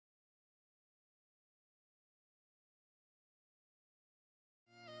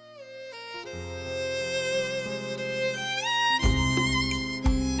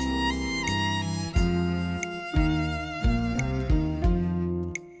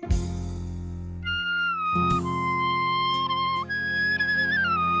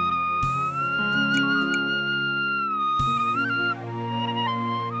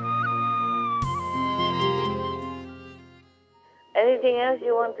Anything else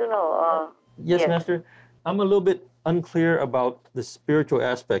you want to know? Yes, Master. I'm a little bit unclear about the spiritual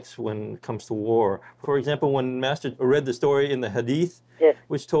aspects when it comes to war. For example, when Master read the story in the Hadith, Yes.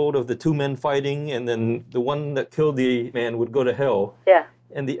 which told of the two men fighting, and then the one that killed the man would go to hell. Yeah.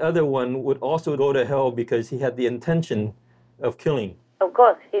 And the other one would also go to hell because he had the intention of killing. Of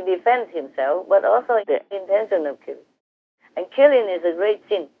course, he defends himself, but also the intention of killing. And killing is a great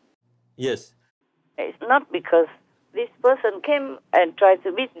sin. Yes. It's not because this person came and tried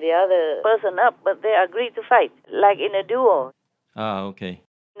to beat the other person up, but they agreed to fight, like in a duel. Ah, okay.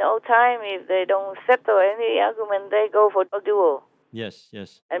 In old time, if they don't settle any argument, they go for a duel. Yes,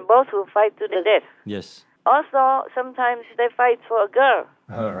 yes. And both will fight to the death. Yes. Also, sometimes they fight for a girl.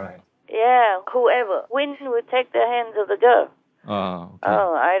 All right. Yeah, whoever wins will take the hands of the girl. Ah, okay.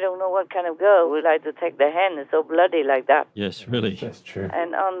 Oh, I don't know what kind of girl would like to take the hand so bloody like that. Yes, really. That's true.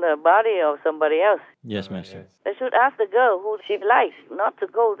 And on the body of somebody else. Yes, Master. They should ask the girl who she likes, not to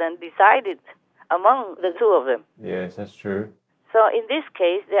go and decide it among the two of them. Yes, that's true. So in this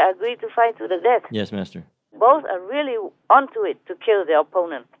case, they agree to fight to the death. Yes, Master. Both are really onto it to kill the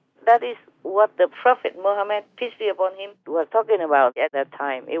opponent. That is what the Prophet Muhammad, peace be upon him, was talking about at that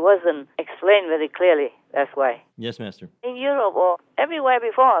time. It wasn't explained very clearly, that's why. Yes, Master. In Europe or everywhere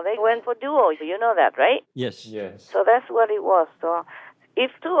before, they went for duels. You know that, right? Yes. Yes. So that's what it was. So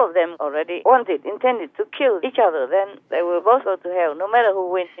if two of them already intended to kill each other, then they will both go to hell, no matter who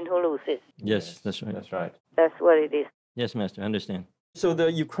wins and who loses. Yes, that's right. That's right. That's what it is. Yes, Master, I understand. So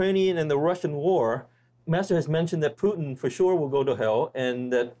the Ukrainian and the Russian war, Master has mentioned that Putin for sure will go to hell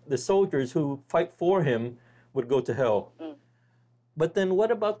and that the soldiers who fight for him would go to hell. Mm. But then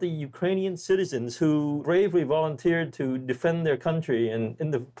what about the Ukrainian citizens who bravely volunteered to defend their country and in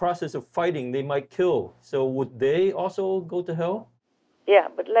the process of fighting they might kill? So would they also go to hell? Yeah,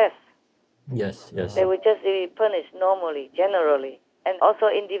 but less. Yes, yes. They would just be punished normally, generally, and also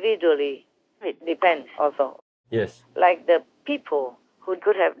individually. It depends also. Yes. Like the people who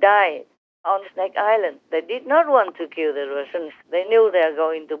could have died on Snake Island, they did not want to kill the Russians. They knew they were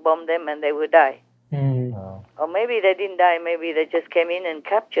going to bomb them and they would die. Oh. Or maybe they didn't die, maybe they just came in and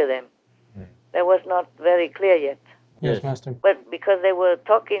captured them. Mm. That was not very clear yet. Yes, Master. But because they were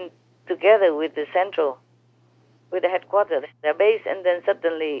talking together with the central, with the headquarters, their base, and then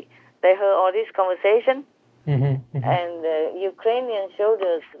suddenly they heard all this conversation, and the Ukrainian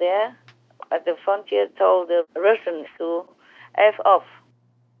soldiers there at the frontier told the Russians to F off.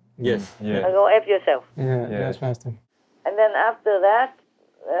 Yes. Yeah. Go F yourself. Yeah, Yes. yes, Master. And then after that,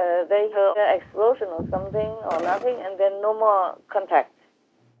 they heard an explosion or something or nothing, and then no more contact.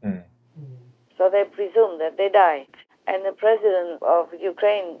 Mm. So they presume that they died. And the president of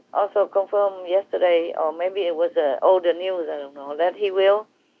Ukraine also confirmed yesterday, or maybe it was older news, I don't know, that he will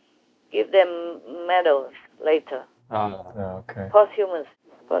give them medals later. Oh, okay. Posthumous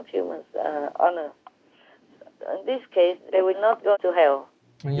honor. In this case, they will not go to hell.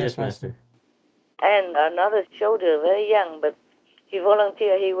 Yes, Master. And another soldier, very young, but he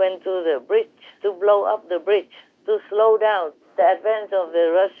volunteered, he went to the bridge to blow up the bridge, to slow down the advance of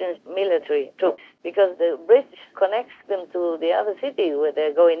the Russian military troops, because the bridge connects them to the other city where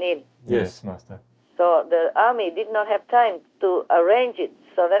they're going in. Yes, Master. So the army did not have time to arrange it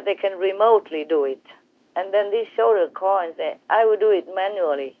so that they can remotely do it. And then this soldier called and said, I will do it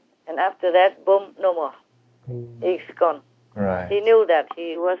manually. And after that, boom, no more. He's gone. Right. He knew that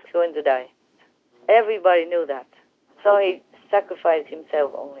he was going to die. Everybody knew that. So he sacrificed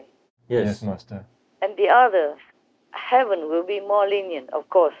himself only. Yes, Master. And the others, heaven will be more lenient, of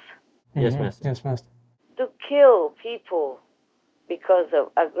course. Yes, Master. Yes, Master. To kill people because of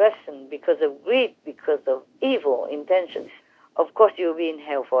aggression, because of greed, because of evil intentions, of course you will be in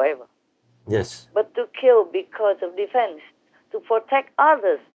hell forever. Yes. But to kill because of defense, to protect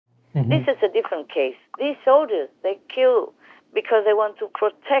others, this is a different case. These soldiers, they kill because they want to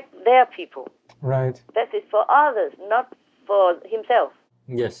protect their people. Right. That is for others, not for himself.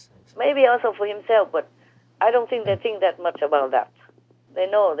 Yes. Maybe also for himself, but I don't think they think that much about that. They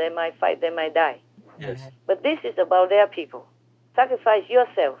know they might fight, they might die. Yes. But this is about their people. Sacrifice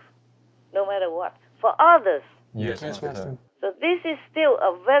yourself, no matter what, for others. Yes, Yes, Master. Master. So this is still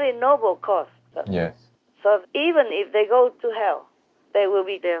a very noble cause. Yes. So even if they go to hell, they will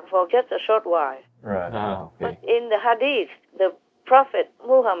be there for just a short while. Right. Ah, okay. But in the Hadith, the Prophet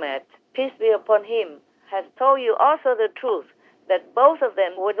Muhammad, peace be upon him, has told you also the truth, that both of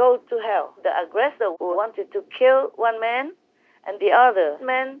them would go to hell. The aggressor who wanted to kill one man, and the other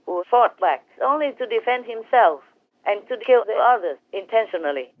man who fought back, only to defend himself and to kill the others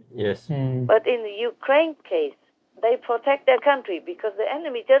intentionally. Yes. But in the Ukraine case, they protect their country because the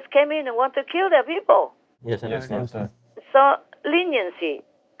enemy just came in and want to kill their people. Yes, I Yes, understand. Master. So leniency,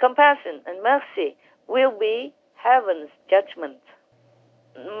 compassion, and mercy will be heaven's judgment.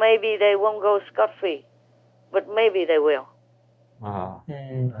 Maybe they won't go scot-free, but maybe they will.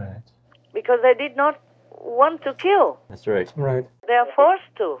 Right. Because they did not want to kill. That's right. Right. They are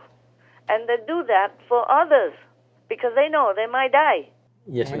forced to. And they do that for others because they know they might die.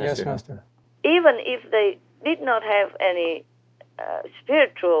 Yes, Master. Yes, Master. Even if they did not have any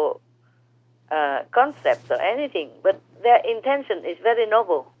spiritual concepts or anything, but their intention is very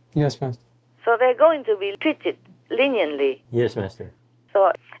noble. Yes, Master. So they're going to be treated leniently. Yes, Master.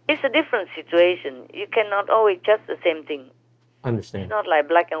 So it's a different situation. You cannot always judge the same thing. Understand. It's not like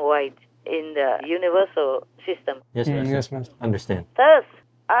black and white in the universal system. Yes, Master. Yes, Master. Understand. Thus,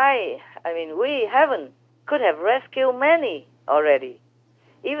 we, heaven, could have rescued many already,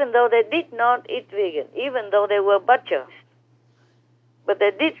 even though they did not eat vegan, even though they were butchers. But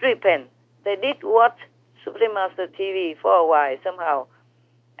they did repent. They did watch Supreme Master TV for a while somehow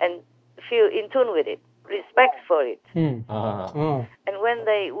and feel in tune with it, respect for it. Oh. And when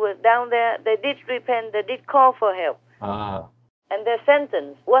they were down there, they did repent, they did call for help. And their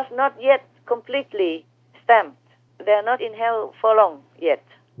sentence was not yet completely stamped. They are not in hell for long yet.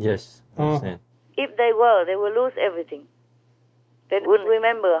 Yes, understand. If they were, they would lose everything. They wouldn't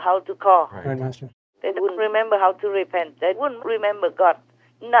remember how to call. Right, Master. They wouldn't remember how to repent. They wouldn't remember God.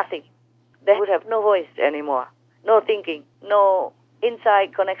 Nothing. They would have no voice anymore. No thinking. No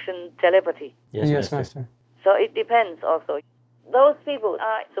inside connection telepathy. Yes, Master. So it depends also. Those people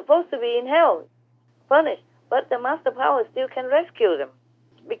are supposed to be in hell, punished. But the Master Power still can rescue them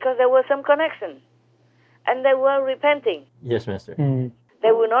because there was some connection. And they were repenting. Yes, Master.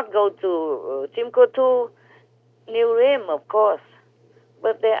 They will not go to Timko-2, New Rim, of course.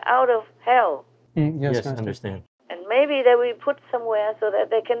 But they're out of hell. Yes, Yes, Master. understand. And maybe they will be put somewhere so that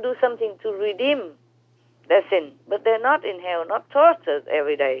they can do something to redeem their sin. But they're not in hell, not tortured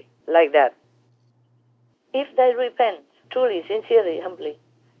every day like that. If they repent, truly, sincerely, humbly,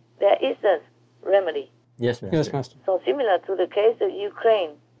 there is a remedy. Yes, Master. Yes, Master. So similar to the case of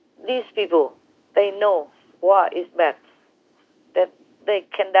Ukraine, these people, they know war is bad, that they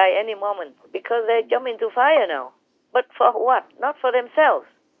can die any moment because they jump into fire now. But for what? Not for themselves,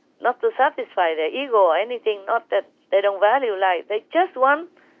 not to satisfy their ego or anything, not that they don't value life. They just want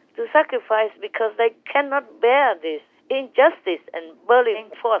to sacrifice because they cannot bear this injustice and burning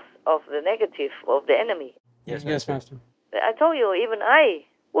force of the negative of the enemy. Yes, Yes, Master. Master. I told you, even I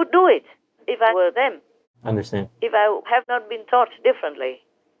would do it if I were them. Understand. If I have not been taught differently.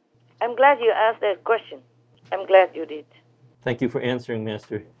 I'm glad you asked that question. I'm glad you did. Thank you for answering,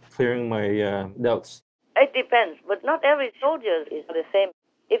 Master, clearing my doubts. It depends, but not every soldier is the same.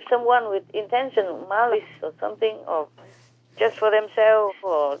 If someone with intention, malice or something, or just for themselves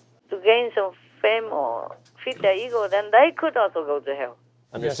or to gain some fame or feed their ego, then they could also go to hell.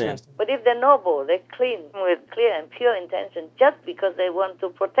 Understand. Yes, Master. But if they're noble, they're clean, with clear and pure intention, just because they want to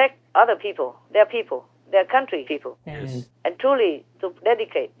protect other people, their country people, Yes. and truly to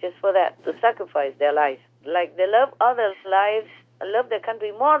dedicate just for that, to sacrifice their lives, like they love others' lives, love their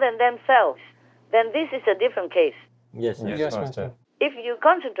country more than themselves, then this is a different case. Yes, Yes, Yes, Master. Master. If you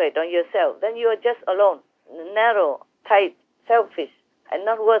concentrate on yourself, then you are just alone, narrow, tight, selfish, and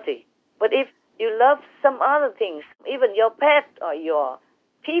not worthy. But if you love some other things, even your pet or your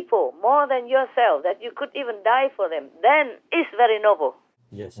people more than yourself, that you could even die for them, then it's very noble.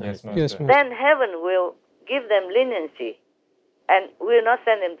 Yes, Yes, Master. Yes, Master. Master. Then heaven will give them leniency and will not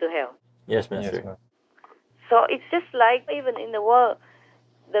send them to hell. Yes, Yes, Master. Master. So it's just like even in the world,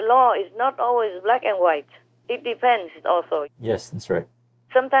 the law is not always black and white. It depends also. Yes, that's right.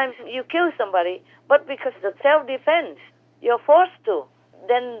 Sometimes you kill somebody, but because of self-defense, you're forced to.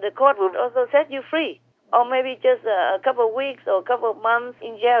 Then the court would also set you free. Or maybe just a couple of weeks or a couple of months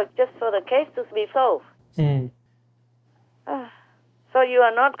in jail just for the case to be solved. So you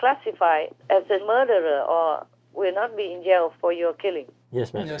are not classified as a murderer or will not be in jail for your killing.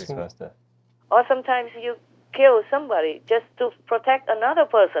 Yes, Master. Yes, Yes, Master. Or sometimes you kill somebody just to protect another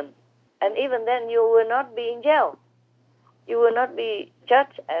person. And even then you will not be in jail. You will not be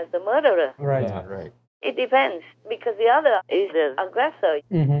judged as the murderer. Right. Yeah, right. It depends because the other is the aggressor.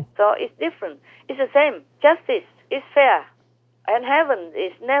 So it's different. It's the same. Justice is fair. And heaven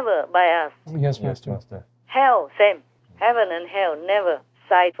is never by us. Yes, Yes, Master. Master. Hell, same. Heaven and hell never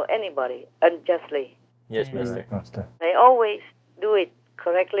side for anybody unjustly. Yes, Master. Right, Master. They always do it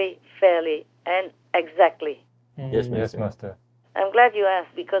correctly, fairly, and exactly. Yes, Yes, Master. Master. I'm glad you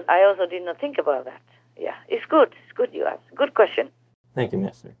asked because I also did not think about that. Yeah, it's good. It's good you asked. Good question. Thank you,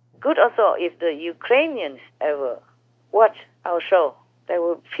 Master. Good also if the Ukrainians ever watch our show, they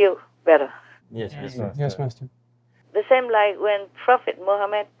will feel better. Yes, Master. Master. Yes, Master. The same like when Prophet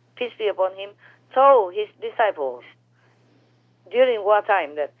Muhammad, peace be upon him, told his disciples during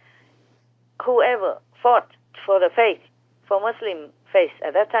wartime that whoever fought for the faith, for Muslim faith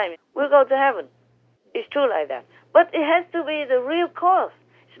at that time, will go to heaven. It's true like that. But it has to be the real cause.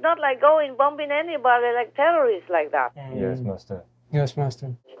 It's not like going bombing anybody like terrorists like that. Yes, Master. Yes,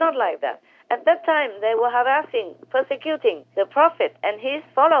 Master. It's not like that. At that time, they were harassing, persecuting the Prophet and his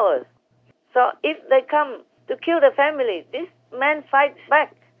followers. So if they come to kill the family, this man fights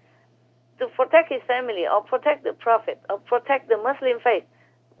back to protect his family or protect the Prophet or protect the Muslim faith.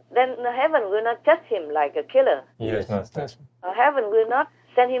 Then heaven will not judge him like a killer. Yes, Master. Yes. Heaven will not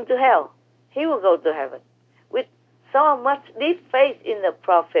send him to hell. He will go to heaven with so much deep faith in the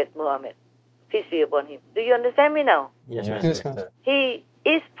Prophet Muhammad, peace be upon him. Do you understand me now? Yes, Yes, Master. Yes, Master. He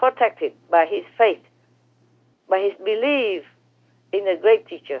is protected by his faith, by his belief in the great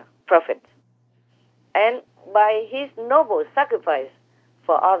teacher, Prophet, and by his noble sacrifice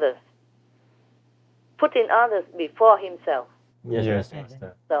for others, putting others before himself. Yes, Yes, Master.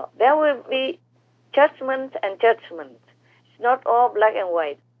 Master. So there will be judgment and judgment. It's not all black and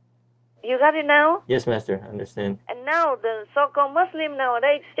white. You got it now? Yes, Master. Understand. And now the so-called Muslim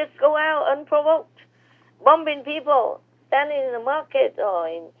nowadays just go out unprovoked, bombing people, standing in the market or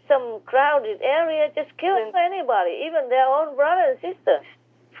in some crowded area, just killing anybody, even their own brother and sister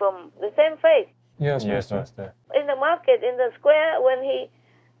from the same faith. Yes, Yes, Master. Master. In the market, in the square, when he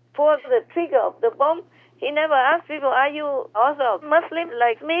pulled the trigger of the bomb, he never asked people, are you also Muslim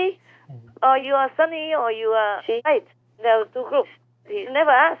like me? Or you are Sunni or you are Shiite? There are two groups. He never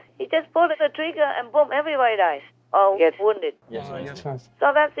asked. He just pulled the trigger and boom, everybody dies or get wounded. Yes, Master. Yes, Master.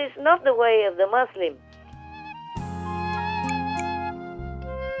 So that is not the way of the Muslim.